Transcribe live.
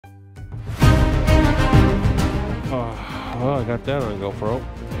Well, I got that on GoPro.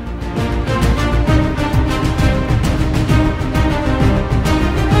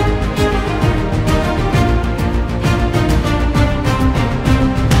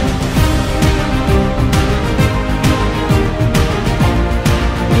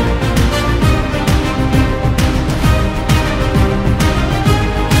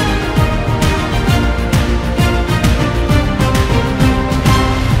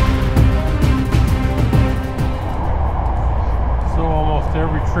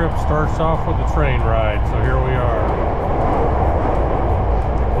 Every trip starts off with a train ride, so here we are.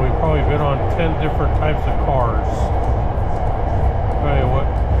 We've probably been on 10 different types of cars. I'll tell you what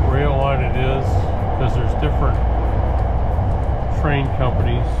rail line it is, because there's different train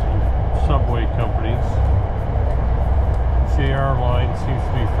companies, subway companies. CR line seems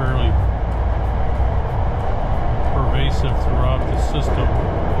to be fairly pervasive throughout the system.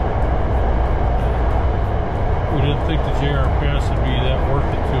 We didn't think the JR Pass would be that worth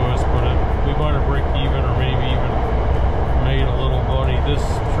it to us, but we might have break even or maybe even made a little money. This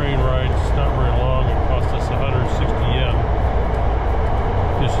train ride's not very long. It cost us 160 yen.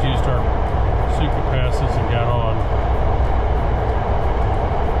 Just used our super passes and got on.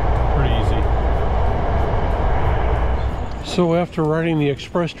 Pretty easy. So after riding the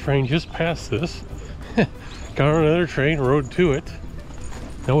express train just past this, got on another train, rode to it.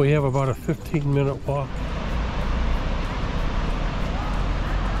 Now we have about a 15-minute walk.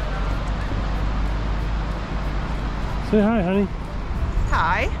 Say hi, honey.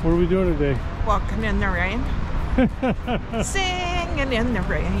 Hi. What are we doing today? Walking in the rain. Singing in the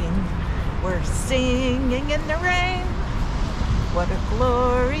rain. We're singing in the rain. What a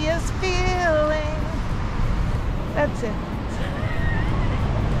glorious feeling. That's it.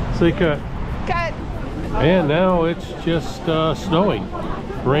 Say cut. Cut. And now it's just snowing.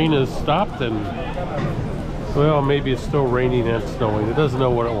 Rain has stopped and, well, maybe it's still raining and snowing. It doesn't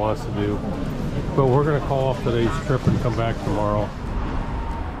know what it wants to do. But we're going to call off today's trip and come back tomorrow.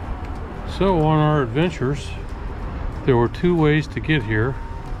 So on our adventures, there were two ways to get here.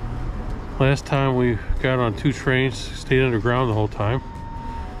 Last time we got on two trains, stayed underground the whole time.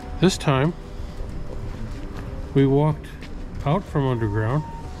 This time, we walked out from underground.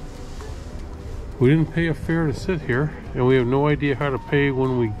 We didn't pay a fare to sit here, and we have no idea how to pay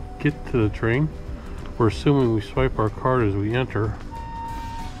when we get to the train. We're assuming we swipe our card as we enter.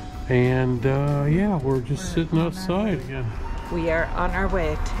 And yeah, we're just sitting outside again. We are on our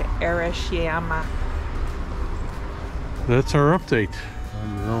way to Arashiyama. That's our update.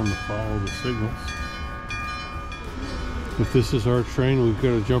 On your own to follow the signals. If this is our train, we've got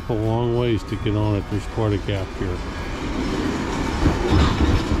to jump a long ways to get on it. There's quite a gap here.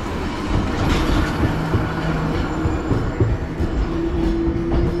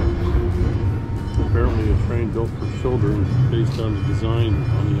 Apparently a train built for children based on the design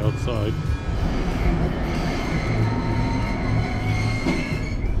on the outside.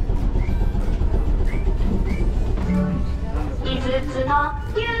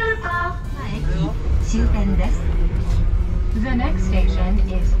 The next station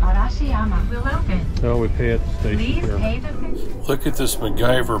is Arashiyama. Will open. Oh, we pay at the station Please here. pay the... Look at this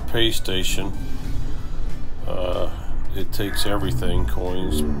MacGyver pay station. It takes everything,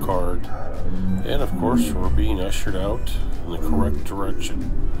 coins, card, and of course we're being ushered out in the correct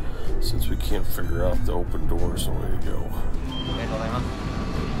direction since we can't figure out the open doors the way to go.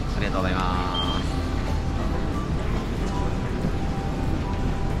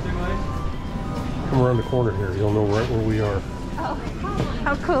 Come around the corner here, you'll know right where we are. Oh,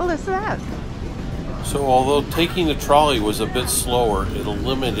 how cool is that? So although taking the trolley was a bit slower, it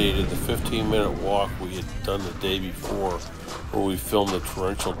eliminated the 15-minute walk we had done the day before where we filmed the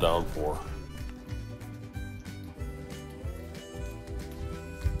torrential downpour.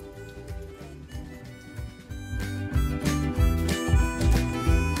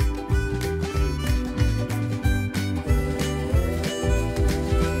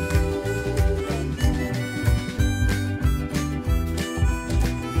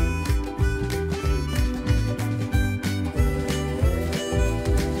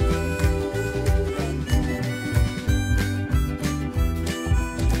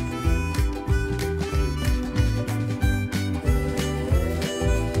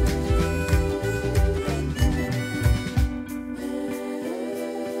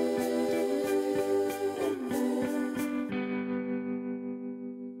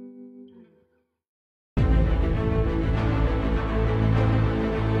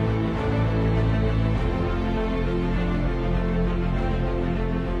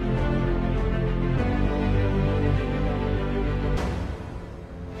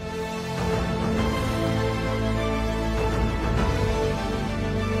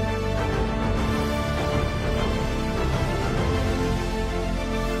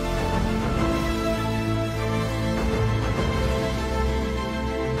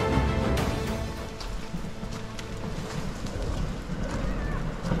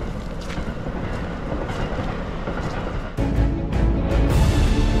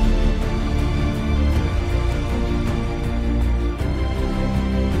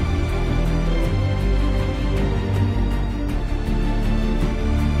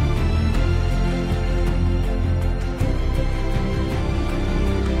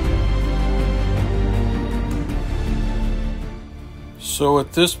 So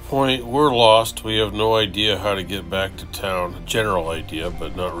at this point, we're lost. We have no idea how to get back to town. A general idea,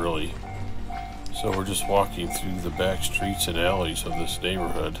 but not really. So we're just walking through the back streets and alleys of this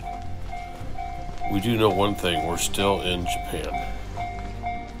neighborhood. We do know one thing, we're still in Japan.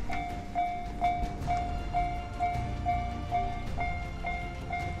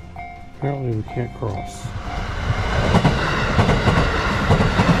 Apparently we can't cross.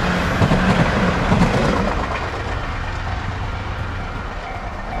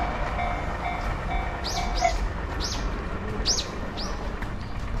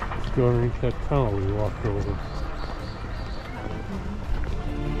 Go underneath that tunnel we walked over.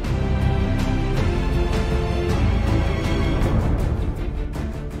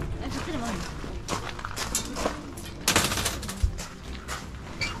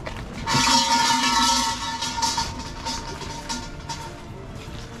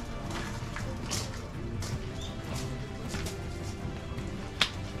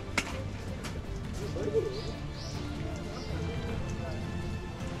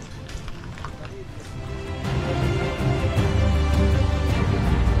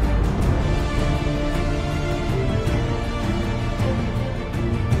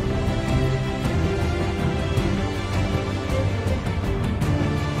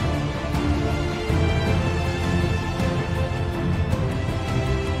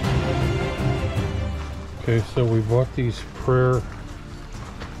 Okay, so we bought these prayer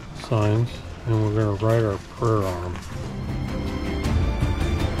signs and we're going to write our prayer on them.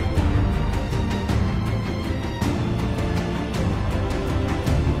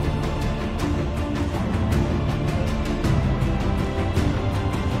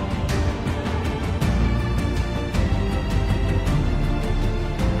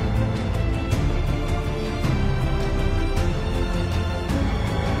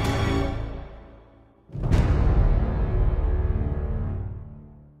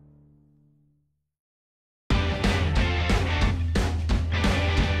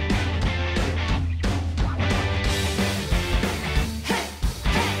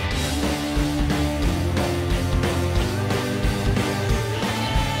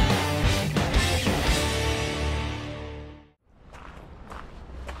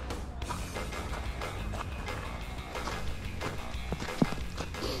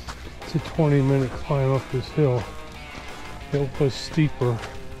 It's a 20-minute climb up this hill. It was steeper.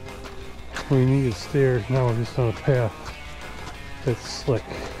 We needed stairs. Now we're just on a path that's slick.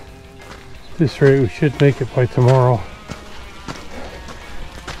 At this rate, we should make it by tomorrow.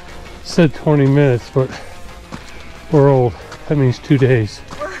 It said 20 minutes, but we're old. That means 2 days.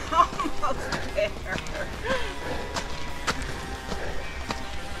 We're almost there.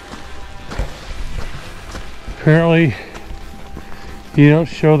 Apparently, you don't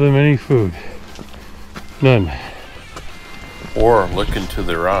show them any food. None. Or look into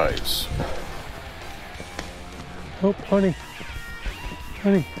their eyes. Oh, honey.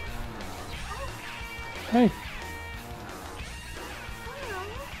 Honey. Hey.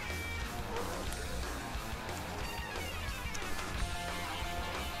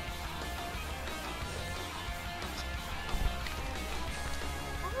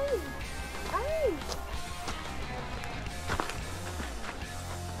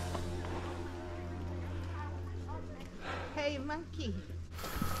 Hey, monkey.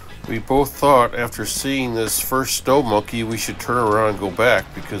 We both thought after seeing this first snow monkey we should turn around and go back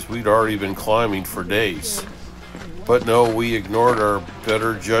because we'd already been climbing for days. But no, we ignored our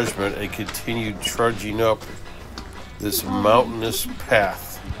better judgment and continued trudging up this mountainous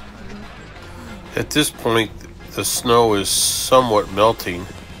path. At this point, the snow is somewhat melting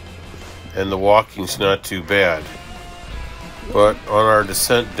and the walking's not too bad. But on our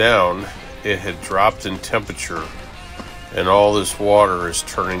descent down, it had dropped in temperature and all this water is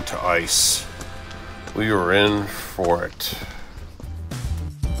turning to ice. We were in for it.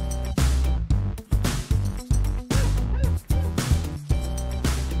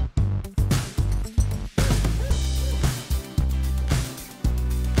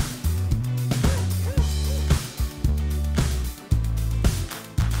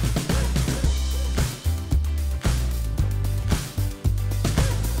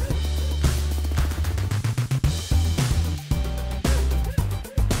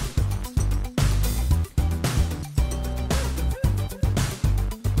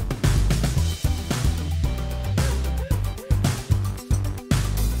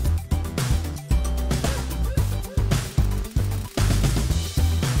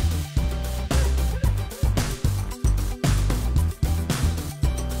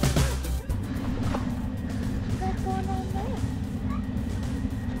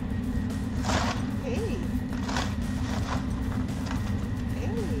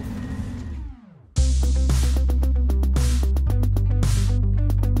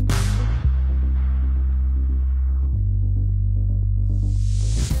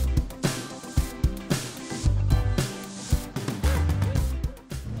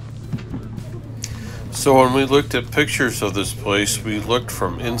 So when we looked at pictures of this place, we looked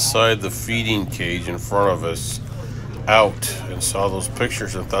from inside the feeding cage in front of us out and saw those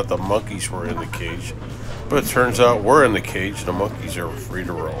pictures and thought the monkeys were in the cage. But it turns out we're in the cage, the monkeys are free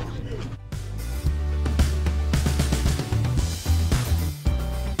to roam.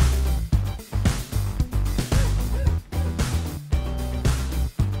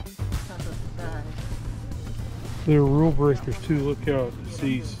 There are rule breakers too, look out.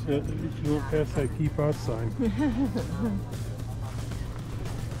 See, if you don't pass that keep out sign.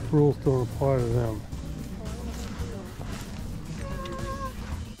 Rules don't apply to them.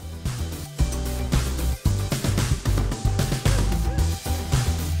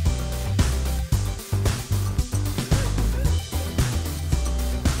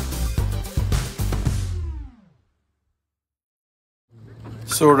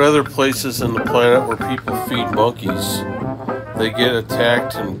 So at other places in the planet where people feed monkeys, they get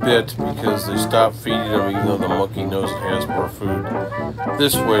attacked and bit because they stop feeding them even though the monkey knows it has more food.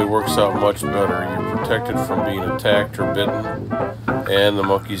 This way works out much better. You're protected from being attacked or bitten, and the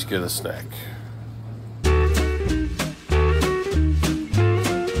monkeys get a snack.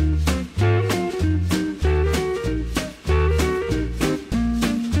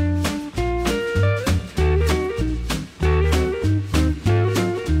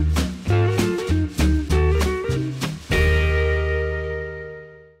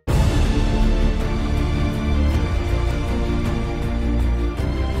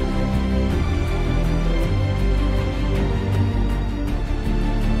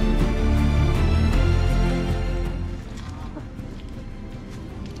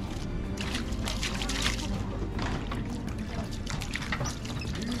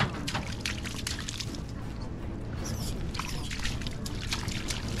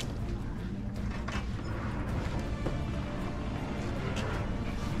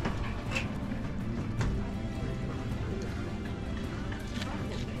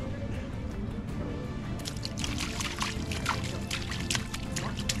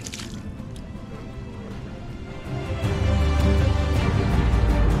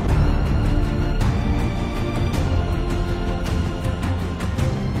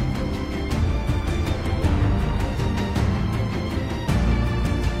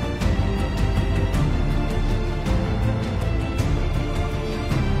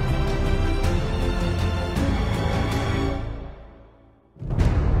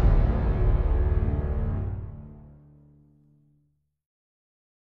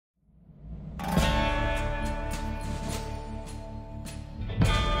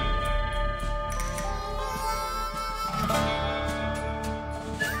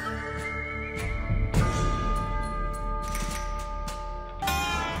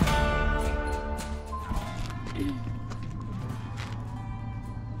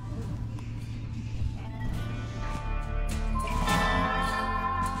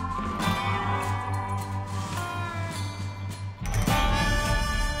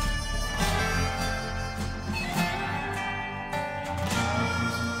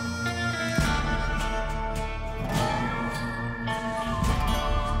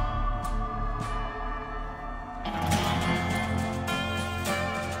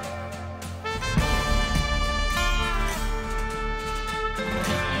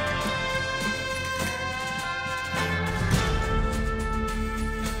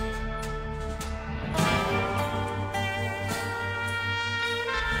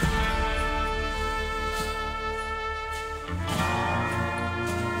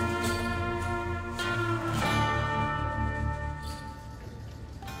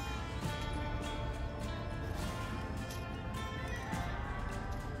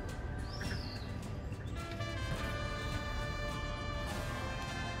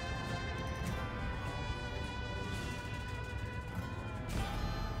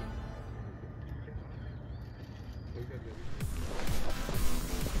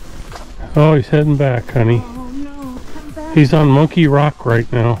 Oh, he's heading back, honey. Oh no, come back. He's on Monkey Rock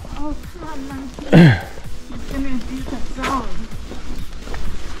right now. Oh, come on, monkey. He's gonna do the dog.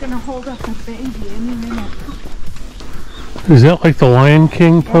 He's gonna hold up a baby any minute. Is that like the Lion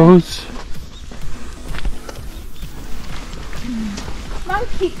King pose?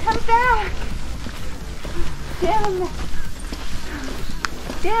 Monkey, come back. Damn.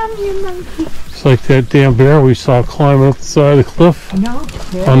 Damn you, monkey. It's like that damn bear we saw climb up the side of the cliff No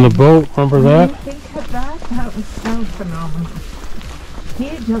kidding. on the boat. Remember that? When you think of that, that was so phenomenal. He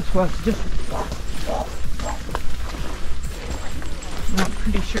just was I'm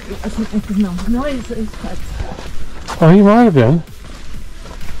pretty sure he wasn't making no noises, but... Oh, he might have been.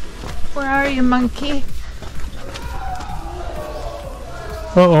 Where are you, monkey?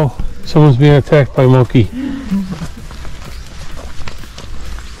 Uh-oh. Someone's being attacked by a monkey.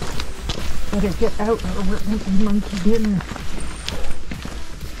 Better get out or we're making monkey dinner.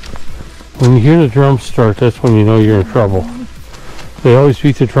 When you hear the drums start, that's when you know you're in trouble. They always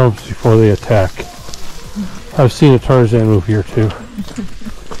beat the drums before they attack. I've seen a Tarzan movie or two.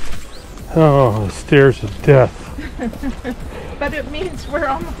 Oh, the stairs of death. But it means we're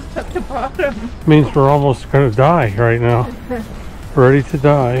almost at the bottom. It means we're almost going to die right now. Ready to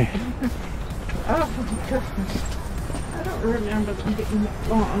die. Oh my goodness. I don't remember them being that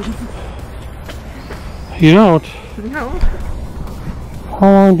long. You don't? No. How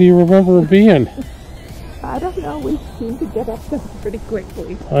long do you remember them being? I don't know. We seem to get up them pretty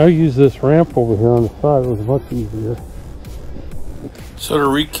quickly. I used this ramp over here on the side. It was much easier. So to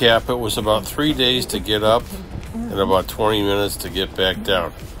recap, it was about 3 days to get up and about 20 minutes to get back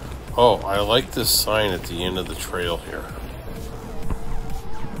down. Oh, I like this sign at the end of the trail here.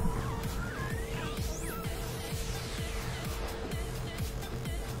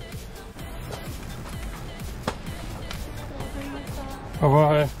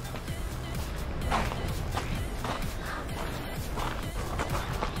 Bye-bye.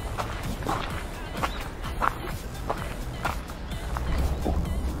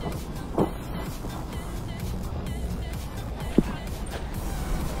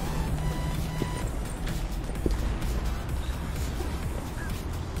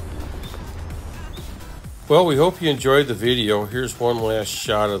 Well, we hope you enjoyed the video. Here's one last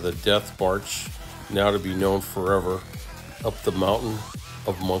shot of the Death March, now to be known forever, up the mountain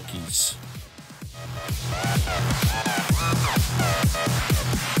of monkeys.